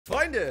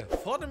Freunde,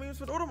 Fortnite MEMES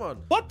mit Odoman.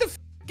 What the f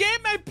game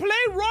I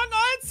play wrong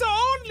answer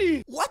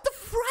only? What the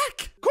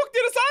frack? Guck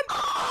dir das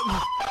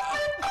an!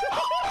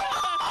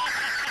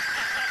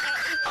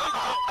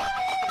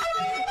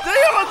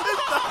 Digga, was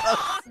ist das?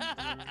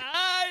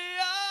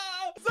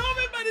 Ja!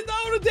 Somit, meine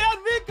Damen und Herren,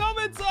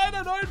 willkommen zu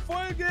einer neuen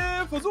Folge.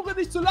 Versuche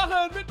nicht zu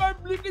lachen mit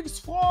meinem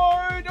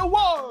Lieblingsfreund.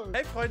 Award.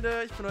 Hey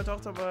Freunde, ich bin heute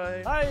auch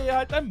dabei. Hi,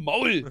 halt dein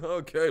Maul.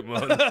 Okay,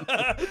 Mann.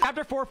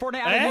 Chapter 4,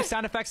 Fortnite added new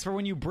sound effects for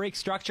when you break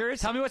structures.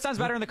 Tell me what sounds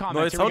better in the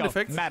comments. Neue Here we go.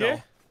 Soundeffekte?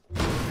 Metal.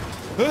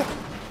 Okay.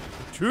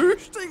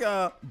 Tschüss,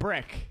 Digga.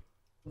 Brick.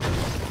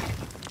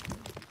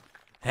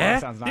 Hä?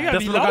 Sounds nice. Digga,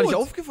 Das wie ist mir gar nicht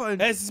laut. aufgefallen.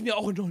 Es ist mir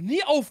auch noch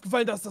nie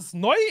aufgefallen, dass das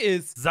neu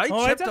ist. Seit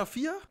Mal Chapter weiter?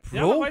 4?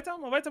 Ja, mach weiter,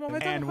 mach weiter, mach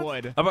weiter. And mach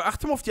weiter. wood. Aber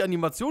achte mal auf die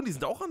Animationen, die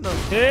sind auch anders.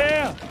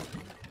 Yeah.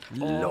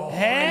 Lol.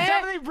 Hä?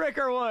 Definitely brick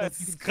or wood. Das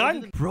ist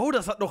krank. Bro,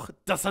 das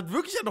hat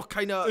wirklich ja noch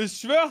keiner... Ich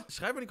schwör.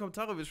 Schreibt in die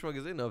Kommentare, wie ihr schon mal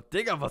gesehen habt.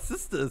 Digga, was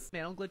ist das?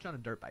 Man, don't glitch on a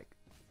dirt bike.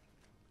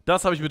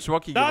 Das habe ich mit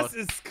Schwocki gemacht. Das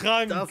ist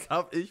krank. Das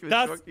habe ich mit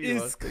Das Schwocki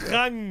ist gemacht.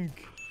 krank.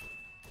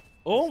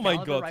 Oh mein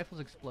Excalibur Gott. Rifle's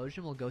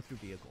explosion will go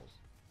through vehicles.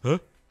 Hä?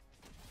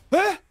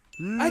 Hä?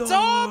 Als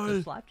ob.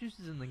 The slap juice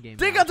is in the game.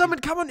 Digga,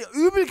 damit kann man ja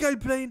übel geil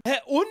playen. Hä,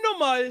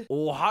 unnormal.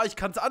 Oha, ich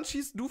kann's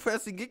anschießen, du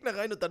fährst den Gegner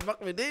rein und dann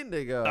machen wir den,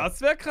 Digga. Das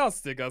wäre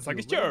krass, Digga. Sag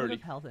ich dir Little early.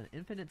 bit of health and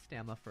infinite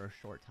stamina for a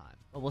short time.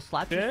 But will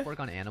slap Okay. juice work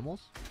on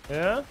animals?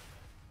 Ja?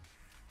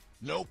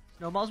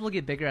 Snowballs will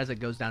get bigger as it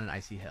goes down an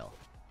icy hill.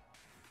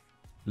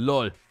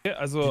 Lol, Okay,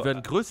 also die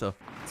werden größer.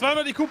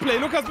 200 IQ-Play.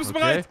 Lukas, bist du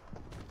bereit?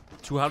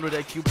 200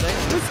 IQ Play.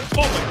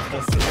 Oh mein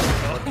Gott.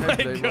 Oh Kein mein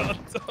Play, Mann. Gott.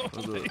 Oh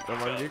Also, mein da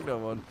war ein Gegner,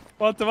 Mann.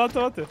 Warte, warte,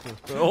 warte.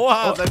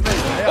 Oha, sein Mate.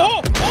 Ja, ja.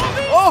 Oh,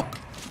 wie? Oh!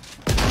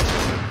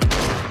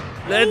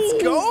 Let's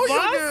go, was?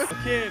 Junge!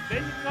 Okay,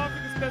 welche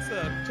Grafik ist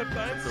besser?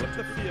 Chapter 1,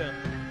 Chapter 4.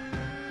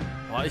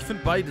 Boah, ich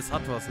finde beides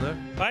hat was, ne?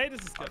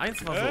 Beides ist geil.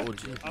 Eins war so OG.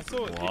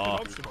 Achso, ich bin Boah.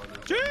 auch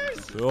schon.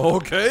 Tschüss! Ja,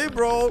 okay,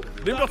 Bro.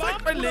 Nimm Da doch weg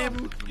war mein Bruder.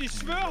 Leben. Ich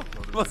schwör.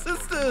 Was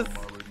ist das?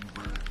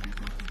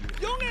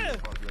 Junge!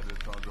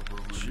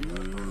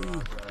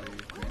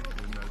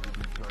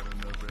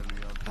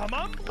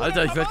 Tamam, Bruder,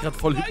 Alter, ich werd tamam, grad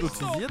voll reicht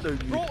hypnotisiert doch.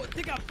 irgendwie. Bro,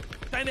 Digga,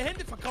 deine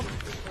Hände verkrampfen.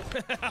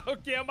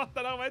 Okay, er macht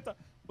danach weiter.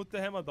 Put the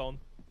hammer down.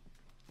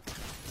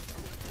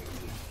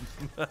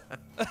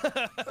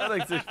 Da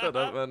denkt sich,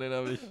 verdammt, Mann, den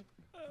hab ich.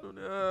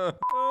 Ja.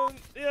 Und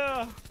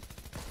ja.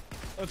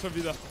 Und schon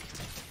wieder.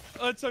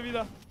 Und schon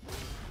wieder.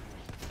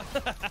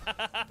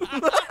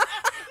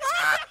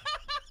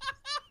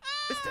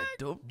 Ist der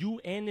dumm? You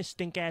and this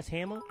stink ass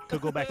hammer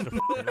could go back to the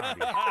fucking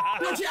lobby.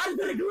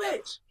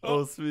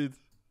 Oh, sweet.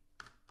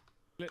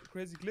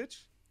 Crazy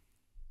Glitch.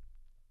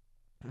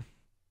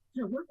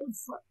 Yeah, what the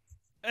fuck?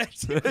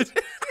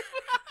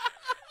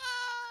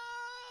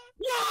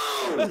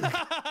 Yo!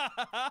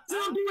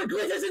 Don't do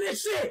glitches in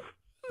this shit!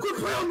 Quit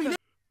playing on me!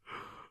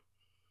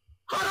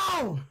 Hold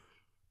on!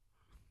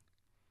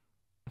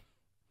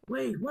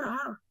 Wait,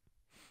 what?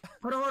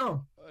 Hold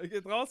on.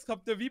 Geht raus,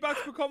 habt ihr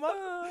V-Bucks bekommen?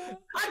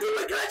 I do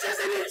glitches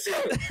in this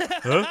shit!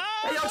 Hä?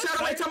 Hey, yo,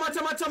 Shadow, wait,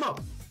 time out.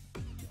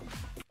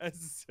 Es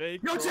ist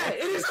fake. Yo, Bro. chat,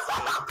 it is. Es ist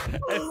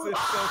so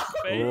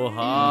fake.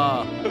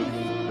 Oha.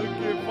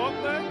 Okay,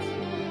 Fortnite.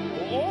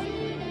 Oh,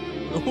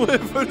 Oh,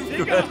 5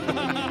 Digga. Grand.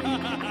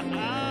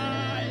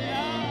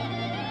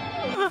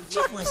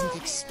 wasn't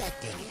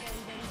expecting.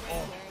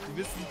 Die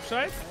wissen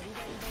Bescheid.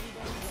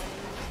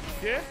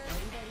 Okay,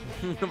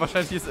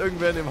 Wahrscheinlich ist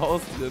irgendwer in dem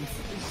Haus drin.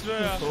 ich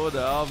schwör. Oh,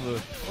 der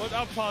Arme. Und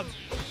Abfahrt.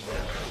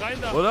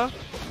 Rein da. Oder?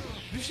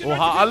 Wie viele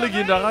Leute Oha, alle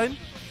gehen da rein.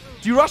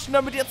 Die rushen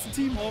damit jetzt ein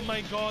Team. Oh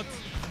mein Gott.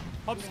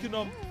 Hab's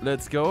genommen.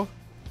 Let's go.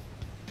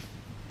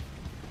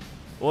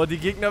 Oh, die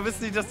Gegner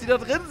wissen nicht, dass die da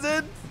drin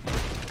sind.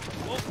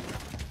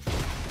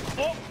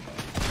 Oh,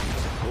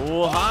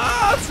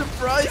 Oha,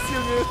 Surprise,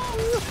 Junge.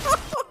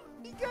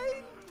 Wie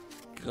geil.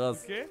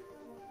 Krass. okay.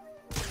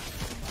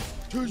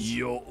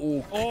 Jo,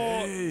 Oh,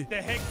 okay.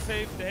 der Hack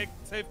safe, der Hack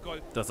safe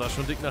Gold. Das sah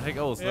schon dick nach Hack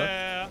aus, Ja, ne?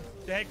 ja, ja.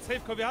 Der Hack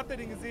safe Gold. Wie habt ihr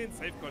den gesehen?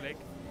 Safe Gold Hack.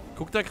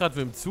 Guckt da gerade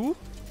wem zu?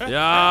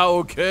 Ja,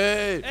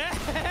 okay.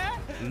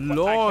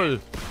 LOL.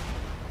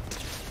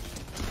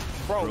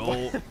 Bro.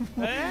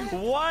 Hä?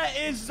 What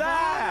is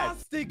that?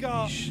 Was,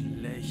 Digga?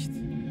 Schlecht.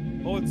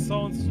 Oh,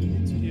 sounds you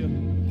need to hear.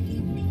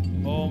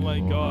 Oh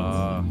mein Gott.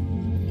 Ah,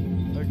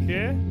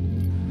 Okay.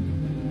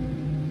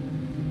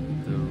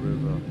 the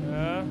river.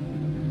 Ja.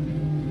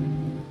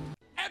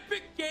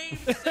 Epic Games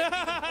sent me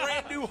the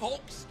brand new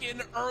Hulk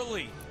skin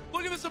early.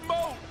 Look at this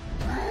emote.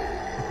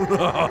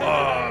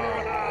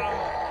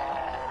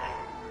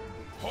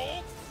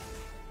 Hulk.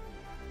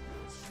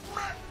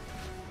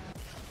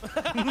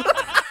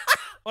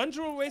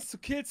 100 ways to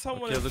kill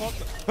someone Okay, in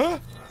also-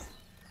 Fortnite.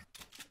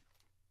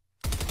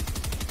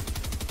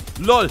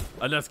 LOL.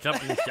 Alter, das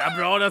klappt nicht. Ja,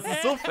 Bro, das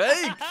ist so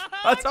fake.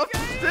 Als ob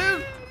das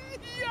stimmt.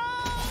 Ja!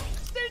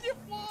 Stell dir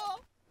vor!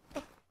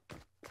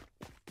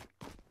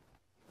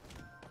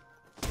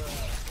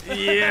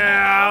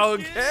 Ja,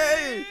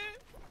 okay.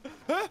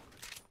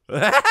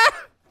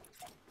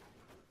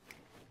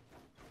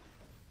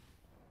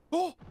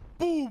 Oh,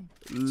 boom!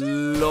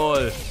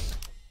 LOL.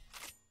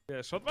 Ja,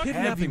 Der Shot war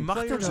Hä, wie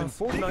macht der das?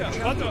 Digga,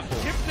 warte,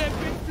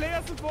 Kidnapping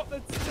Players in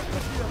Fortnite.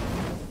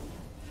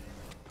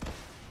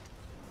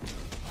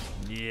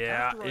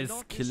 Ja,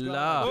 ist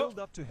klar.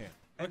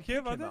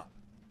 Okay, warte.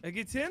 Er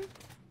geht hin.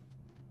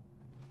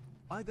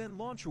 I then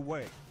launch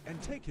away and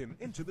take him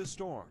into the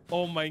storm.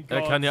 Oh mein Gott.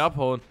 Er kann ja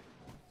abhauen.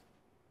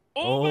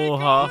 Oh mein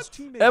Oha. Gott.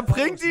 Er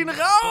bringt ihn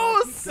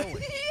raus! Ja,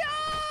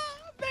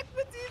 weg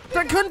mit ihm.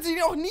 Dann können sie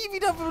ihn auch nie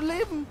wieder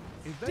beleben.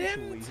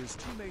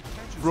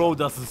 Bro,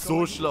 das ist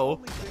so schlau.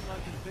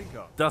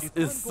 Das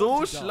ist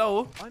so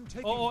schlau.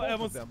 Oh, er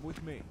muss...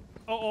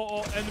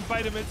 Oh, er nimmt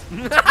beide mit.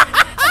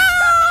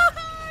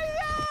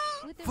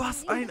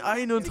 Was ein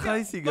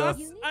 31er. Was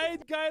ein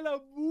geiler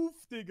Move,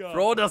 Digga.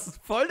 Bro, das ist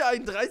voll der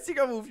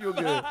 31er Move,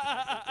 Junge.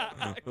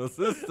 Was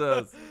ist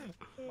das?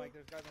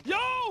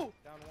 Yo!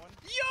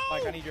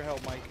 Mike, I need your help,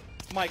 Mike.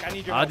 Mike, I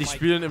need your Ah, help, die Mike.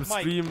 spielen im Mike,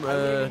 Stream I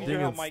really need your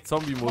Dingens help, Mike.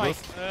 Zombie-Modus.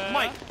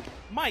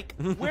 Mike,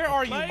 where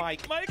are you,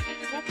 Mike? Mike,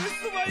 wo bist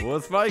du, Mike? Wo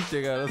ist Mike,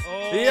 Digga? Das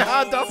Oh.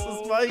 Ja, das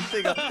ist Mike,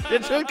 Digga.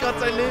 Der chillt gerade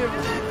sein Leben.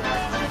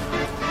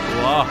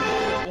 Wow.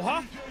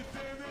 Oha.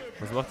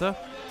 Was macht er?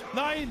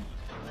 Nein.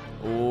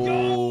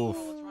 Oh.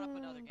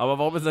 Aber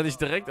warum ist er nicht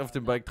direkt auf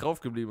dem Bike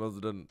drauf geblieben? Also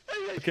dann.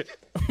 Okay.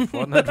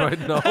 Fortnite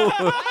right now. Ja.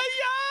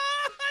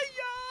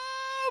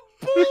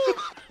 Boom.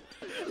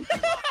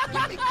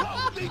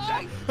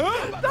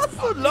 Das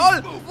ist so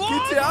lol.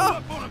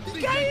 GTA.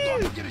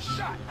 Geil.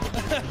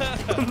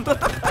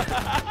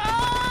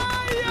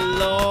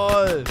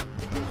 Lol.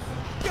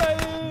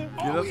 Geil.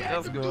 Wie das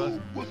krass gemacht.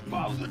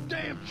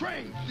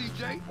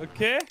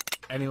 Okay.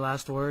 Any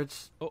last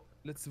words? Oh,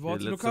 letzte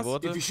Worte, Letzte Lukas.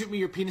 Worte. If you shoot me,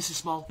 your penis is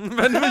small.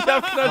 Wenn du mich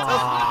abknallst,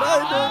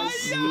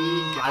 hast du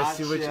I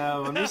see what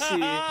you... Let me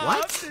see.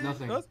 What?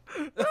 Nothing. Was?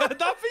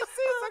 Darf ich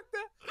sehen, sagt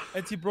er.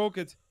 And he broke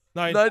it.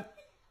 Nein. Nein,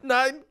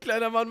 nein,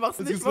 kleiner Mann, mach's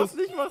Jetzt nicht, geht's mach's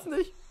los. nicht, mach's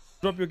nicht.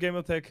 Drop your game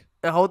attack.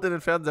 Er haut in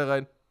den Fernseher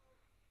rein.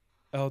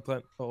 Er haut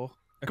rein. Oh.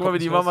 Er Guck mal, wie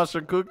kommt die nicht raus. Mama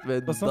schon guckt,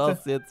 wenn du Was macht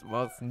das jetzt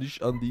machst,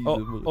 nicht an die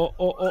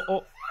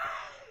Oh.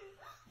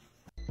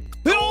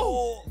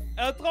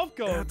 Er hat Er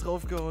draufgehauen. hat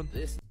draufgehauen.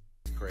 This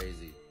is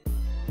crazy.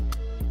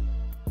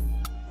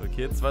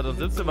 Okay,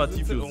 2017 war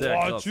Tifio sehr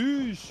Oh, krass.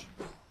 tschüss.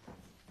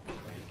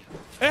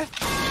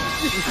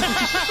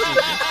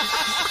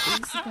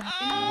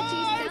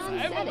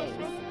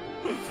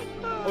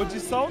 OG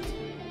Sound?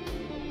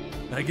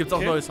 Da gibt's auch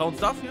Okay. neue Sounds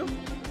dafür?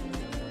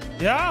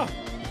 Ja.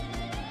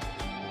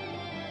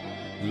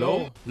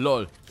 Low?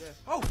 LOL.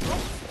 Oh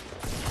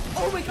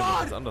my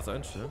God! Jetzt anders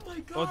einstellen.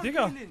 Oh,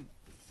 Digga.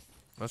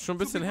 Das ist schon ein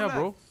bisschen her,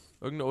 Bro.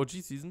 Irgendeine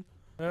OG-Season.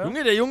 Ja.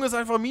 Junge, der Junge ist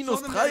einfach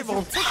 -3.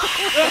 Warum zockt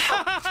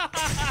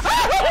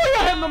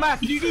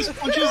Did you just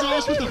punch his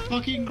ass with a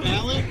fucking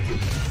mallet?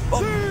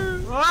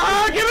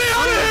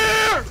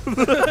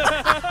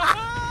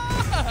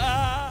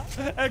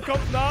 Er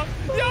kommt nach.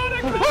 Ja,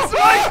 der kommt.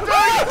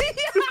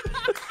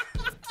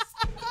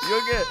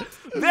 Junge,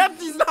 wer hat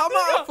diesen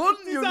Hammer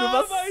erfunden, Junge? Dieser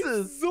Was Hammer ist das?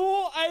 ist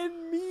so ein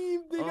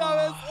Meme, Digga.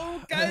 Das ist so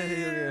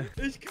geil.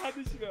 Junge. Ich kann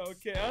nicht mehr.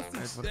 Okay, erste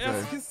Einfach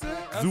geil. Kiste.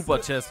 Super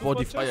Chest, boah,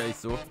 die Super feier ich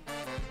so.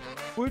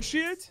 Full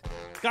Shield.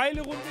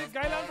 Geile Runde.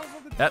 Geile Antwort.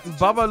 Er hat einen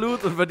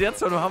Babalut und wird jetzt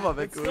von dem Hammer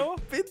Let's go.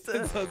 weggeholt.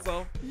 Bitte.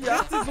 Ja,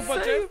 Ja, Super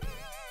safe. Jet.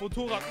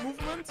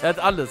 Motorrad-Movement. Er hat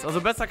alles. Also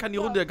besser kann die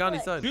Runde ja gar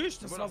nicht sein. Tschüss,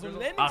 das war so ein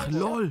Landing. Ach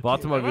lol.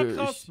 Warte mal, Der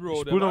war krass, ich Bro, der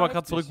spule war nochmal gerade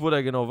heftig. zurück, wo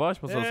der genau war.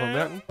 Ich muss das mal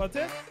merken.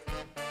 Warte.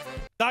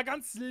 Da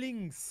ganz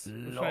links.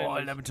 Lol,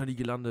 Wahrscheinlich. da bin schon nie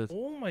gelandet.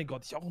 Oh mein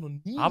Gott, ich auch noch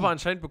nie. Aber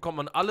anscheinend bekommt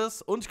man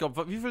alles. Und ich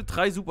glaube, wie viel?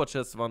 3 Super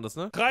Chests waren das,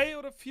 ne? 3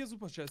 oder 4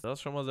 Super Chests. Das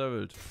ist schon mal sehr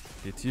wild.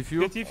 Hier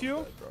Tifio.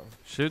 Tifio.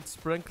 Schild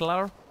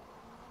Sprinkler.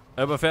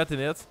 Er überfährt den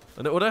jetzt.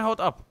 Oder er haut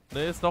ab.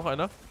 Ne, ist noch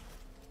einer.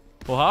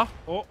 Oha.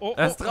 Oh,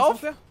 Er ist was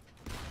drauf. macht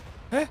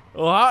er?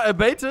 Oha, er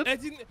baitet. Er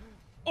hat ihn.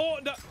 Oh,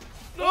 da.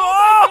 Oh, Oh!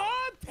 mein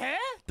Gott, hä?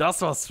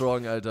 Das war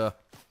strong, Alter.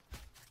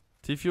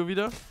 Tifio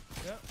wieder.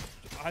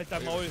 Alter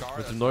Maul.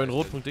 Mit dem neuen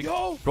Rotpunkt-Ding.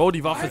 Yo! Bro,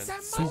 die Waffe Alter,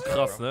 ist zu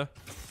krass, ne?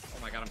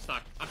 Oh my god, I'm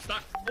stuck. I'm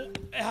stuck. Oh,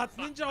 er hat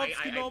Ninja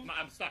Hops genommen.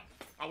 I'm stuck.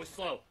 I was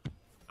slow.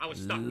 I was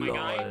stuck. My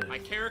guy, Lol. my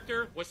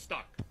character was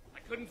stuck. I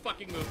couldn't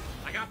fucking move.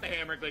 I got the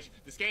hammer glitch.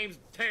 This game's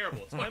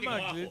terrible. It's fucking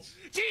Hammer awful. glitch.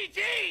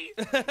 GG!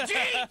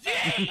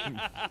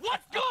 GG!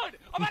 What's good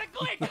about a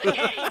glitch in the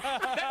game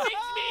that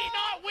makes me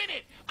not win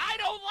it? I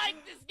don't like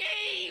this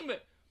game!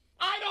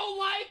 I don't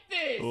like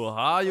this!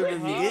 Oha,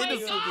 Junge, wie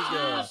redest du,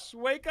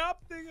 Digga? Wake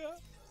up, Digga.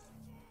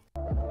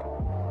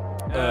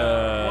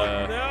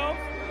 Äh, Nerv.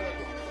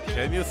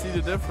 can you see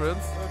the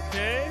difference?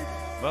 Okay.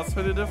 Was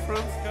für eine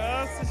Difference?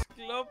 Krass,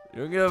 ich glaub.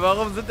 Junge,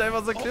 warum sind da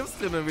immer so Clips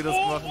drin, wenn wir das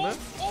machen, ne?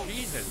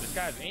 Jesus, this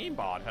guy's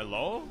aimbot.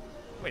 Hello?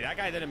 Wait, that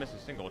guy didn't miss a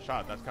single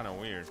shot. That's kind of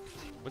weird.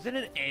 Was it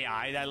an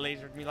AI that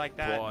lasered me like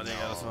that? Boah,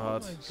 Digga, das war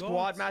hart.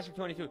 Squad Master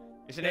 22.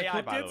 It's an Er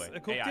AI, guckt by the jetzt, way. er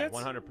guckt AI, jetzt.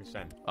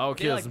 100%. Ah,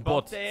 okay, They, das like, ist ein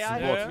Bot. bumped the Das ist AI.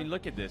 ein Bot. I mean,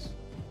 look at this.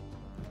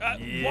 What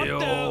the?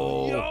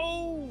 Yo.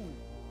 Yo.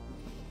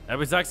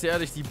 Aber ich sag's dir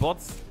ehrlich, die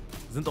Bots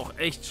sind auch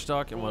echt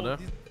stark immer, ne?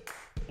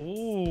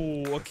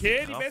 Oh,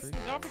 okay, die Grafik. besten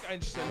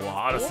Grafikeinstellungen.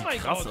 Boah, das oh sieht mein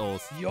krass Gott.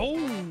 aus. Yo.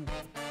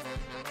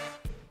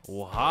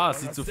 Oha, es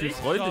sieht das so ist viel echt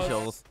freundlicher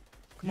krass. aus.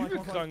 Übel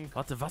krank.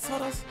 Warte, was war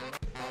das?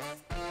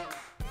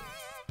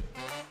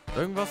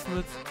 Irgendwas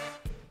mit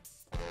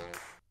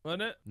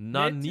Warte.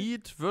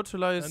 Nanit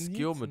Virtualized Nanit?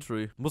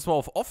 Geometry. Muss man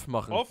auf Off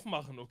machen. Off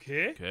machen,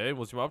 okay. Okay,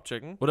 muss ich mal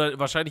abchecken. Oder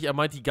wahrscheinlich, er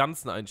meint die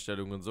ganzen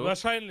Einstellungen so.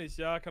 Wahrscheinlich,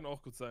 ja, kann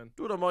auch gut sein.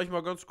 Du, dann mache ich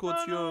mal ganz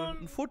kurz hier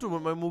ein Foto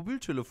mit meinem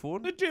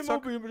Mobiltelefon. Mit dem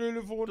Zack.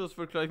 Mobiltelefon. Das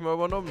wird gleich mal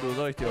übernommen, du,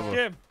 sag ich dir aber.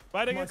 Okay,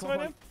 weiter geht's,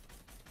 Freunde.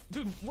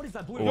 Dude, what is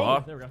that blue?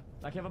 Oha. There we go.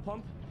 I have a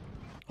pump.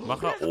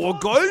 Macher. Oh,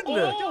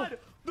 goldene!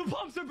 The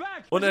pumps are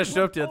back. Und er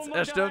stirbt jetzt, Oh my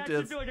er God, stirbt I actually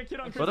jetzt. feel like a kid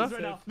on Oder? Christmas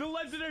right now. The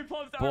legendary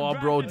pumps are Boah,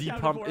 back. Bro, It's die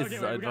happened Pump before. ist es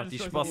Okay, wait, we einfach. gotta Die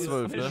start Spaß this.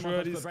 12, Ich ne?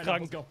 schwöre, die ist Right now,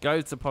 krank. let's go.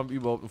 Geilste Pump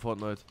überhaupt in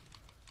Fortnite.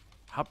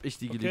 Hab ich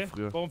die Okay, geliebt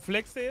früher. warum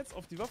flext der jetzt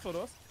auf die Waffe, oder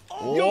was?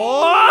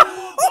 Oh!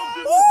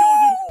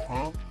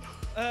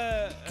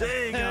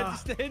 Die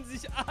stellen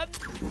sich an.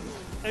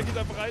 Er geht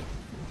einfach rein.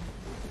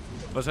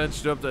 Wahrscheinlich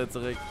stirbt er jetzt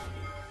direkt.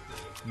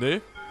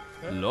 Nee?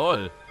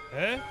 Lol.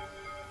 Hä?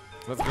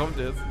 Was kommt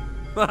jetzt?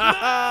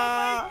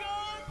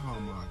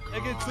 Er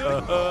geht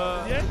zurück.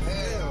 Jetzt?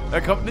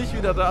 Er kommt nicht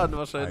wieder da an, I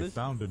wahrscheinlich.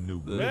 found a new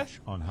glitch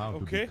on how to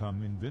Okay.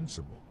 become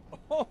invincible.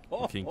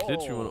 Okay, ein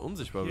Glitch, wie man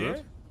unsichtbar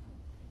wird.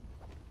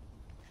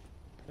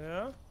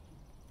 Ja. Jetzt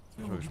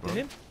bin ich mal gespannt.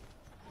 Dahin?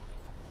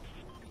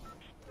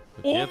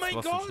 Mit Oh jetzt mein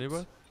was zum Gott!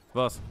 Schneeball?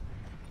 Was?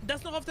 Das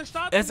ist noch auf der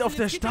Start. Er ist auf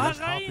der Start?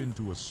 Hop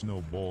into a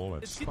snowball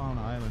at Spawn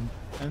Island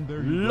and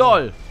there you go.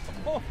 LOL!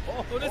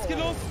 Und es geht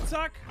los.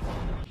 Zack.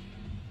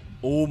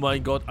 Oh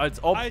mein Gott,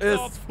 als ob Als es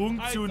ob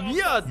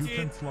funktioniert! das You geht.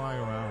 can fly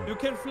around. You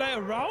can fly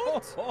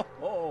around?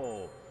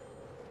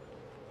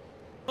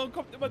 Und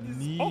kommt immer dieses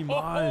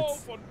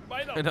Niemals. von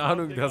Weihnachten. Keine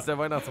Ahnung, Digga. das ist der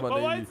Weihnachtsmann, Man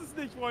ey. weiß es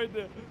nicht,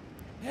 Freunde.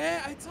 Hä,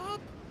 als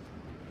ob?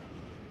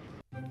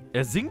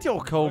 Er singt ja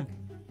auch kaum.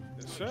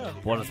 Sure.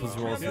 Boah, das muss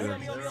ich mal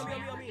ausprobieren.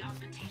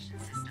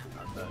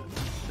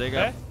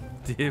 Digga,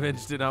 Hä? den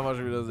Mensch, den haben wir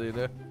schon wieder sehen,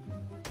 ne?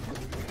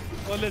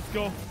 Und let's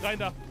go. Rein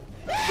da.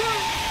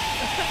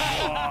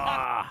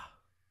 Boah.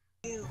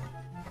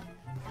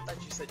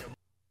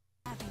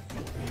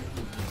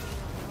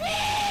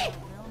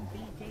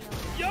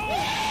 Yo!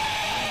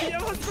 Ja,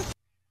 was?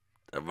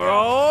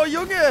 Bro,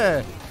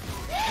 Junge!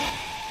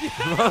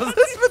 Was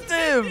ist mit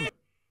dem?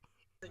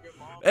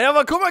 Ey,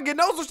 aber guck mal,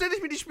 genauso stelle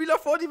ich mir die Spieler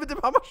vor, die mit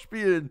dem Hammer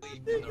spielen.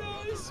 Digga,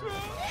 ich schwör.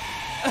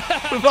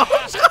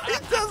 Warum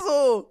schreit er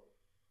so?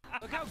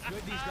 Look how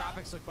good these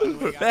graphics look, by the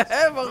way, guys.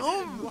 Hä,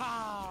 warum?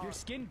 Wow. Your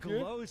skin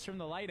glows from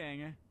the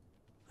lighting.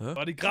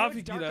 Boah, die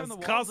Grafik Dark wieder on the ist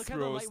walls, krass, look how the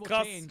Bro. light Ist will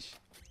krass. change.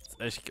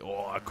 Ist echt,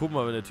 oh, guck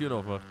mal, wenn der Tür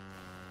noch macht.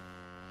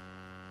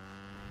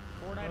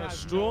 Fortnite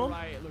has Sturm. no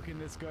right looking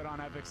this good on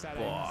epic settings.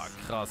 Boah,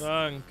 krass.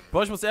 Dank.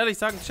 Boah, ich muss ehrlich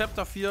sagen,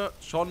 Chapter 4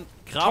 schon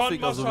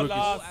Grafik, also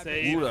Mashallah,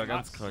 wirklich. safe. Bruder,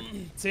 ganz krank.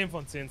 10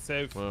 von 10,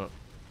 safe. Ja.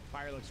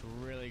 Fire looks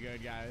really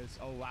good, guys.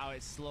 Oh wow,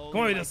 it slowly Guck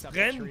mal, wie lights das up the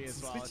brennt. tree Das as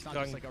ist well. richtig It's not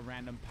just krank. like a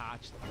random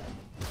patch.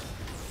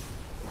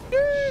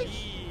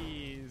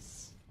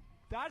 Jeez.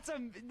 That's a...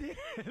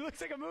 it looks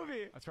like a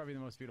movie. That's probably the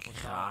most beautiful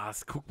shot.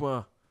 Krass, guck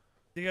mal.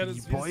 Digga, das Die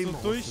ist wie es Bäume so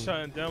auch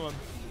durchscheint, ja, Mann.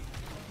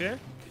 Okay.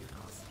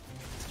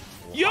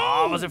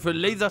 Ah, was er für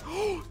Laser.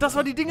 Oh, das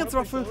war die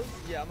Dingenswaffe.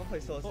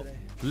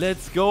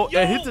 Let's go.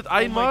 Er hittet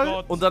einmal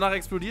Gott. und danach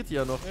explodiert die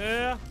ja noch.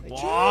 Ja.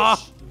 Boah.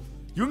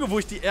 Junge, wo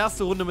ich die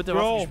erste Runde mit der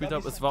Bro. Waffe gespielt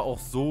habe, es war auch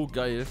so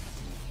geil.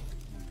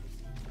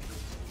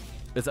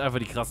 Ist einfach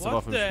die krasseste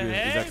What Waffe im the Spiel. Ich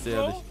heck, sag's dir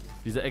bro? ehrlich.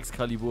 Diese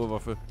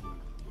Excalibur-Waffe.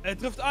 Er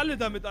trifft alle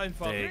damit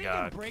einfach.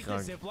 Digga, Break the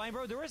krank. zip line,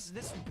 bro. This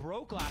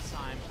broke last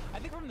time. I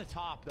think from the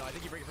top, though. I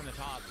think you break it from the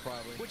top,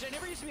 probably. Which I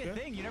never used to be a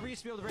thing. You never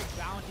used to be able to break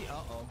bounty.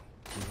 Uh-oh.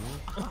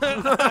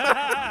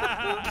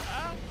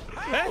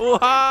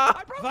 Oha.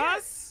 I broke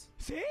Was?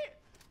 it. See?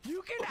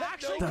 You can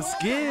actually Das go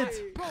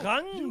geht. Bro,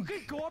 Krank. you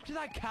can go up to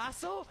that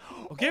castle.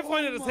 Okay,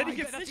 Freunde, das Oh hätte ich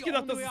my jetzt God, nicht that's the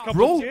gedacht, dass only es way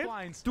kaputt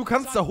out. geht. Du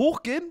kannst da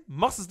hochgehen,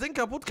 machst das Ding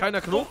kaputt,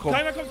 keiner kann hochkommen.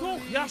 Keiner kommt hoch.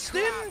 Ja,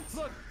 stimmt.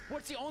 Look,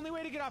 what's the only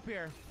way to get up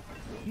here?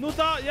 Nur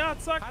da, ja,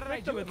 zack, How did I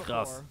weg do it damit.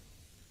 Krass.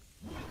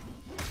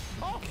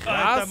 before?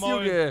 Krass, Alter,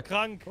 Maul, Junge.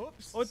 Krank.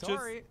 Oops, Und tschüss.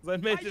 sorry.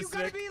 Sein Mate ist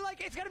gotta weg. be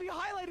like, it's gotta be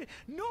highlighted.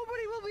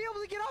 Nobody will be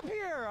able to get up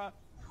here.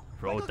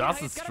 Bro, Look,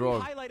 das it's ist gotta be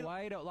strong. highlighted.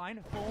 Wide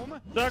outline, boom.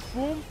 Zack,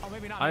 boom. Oh,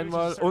 maybe not. Maybe it's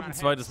Einmal just a und certain ein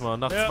zweites amount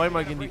Mal. Nach Ja.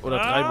 zweimal gehen die,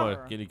 oder Ah.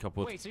 dreimal gehen die of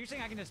kaputt. hits. Wait, so you're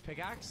saying I can just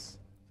pickaxe?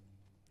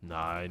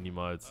 Nein,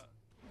 niemals.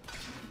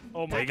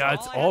 Oh mein Digga, Gott.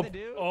 als All I had ob. to do?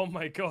 Oh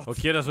mein Gott.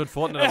 Okay, das wird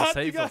Fortnite Er aber hat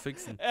safe die noch ga-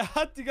 fixen. Er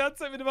hat die ganze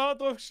Zeit mit dem Hammer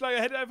draufgeschlagen.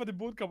 Er hätte einfach den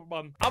Boden kaputt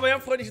machen. Aber ja,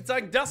 Freunde, ich würde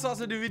sagen, das war's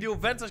mit dem Video.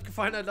 Wenn es euch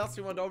gefallen hat, lasst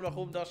mir mal einen Daumen nach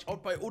oben da.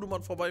 Schaut bei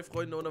Odoman vorbei,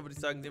 Freunde. Und dann würde ich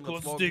sagen, sehen wir uns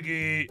Kuss, morgen.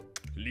 Diggi.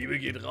 Liebe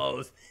geht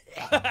raus.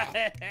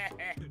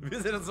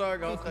 Wir sehen uns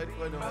morgen. Haut rein,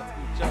 Freunde. Macht's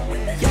gut. Ciao.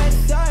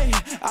 Yes, I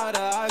out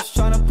of eyes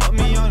tryna put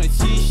me on a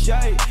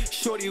t-shirt.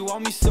 Shorty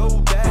want me so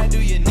bad, do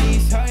your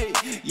knees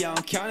hurt? Yeah,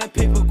 I'm counting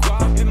paper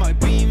guap in my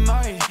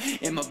beamer,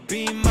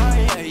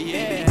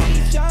 yeah.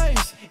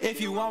 If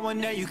you want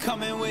one, then you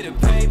coming with a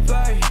paper.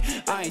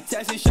 I ain't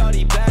texting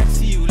shorty back,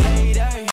 see you later.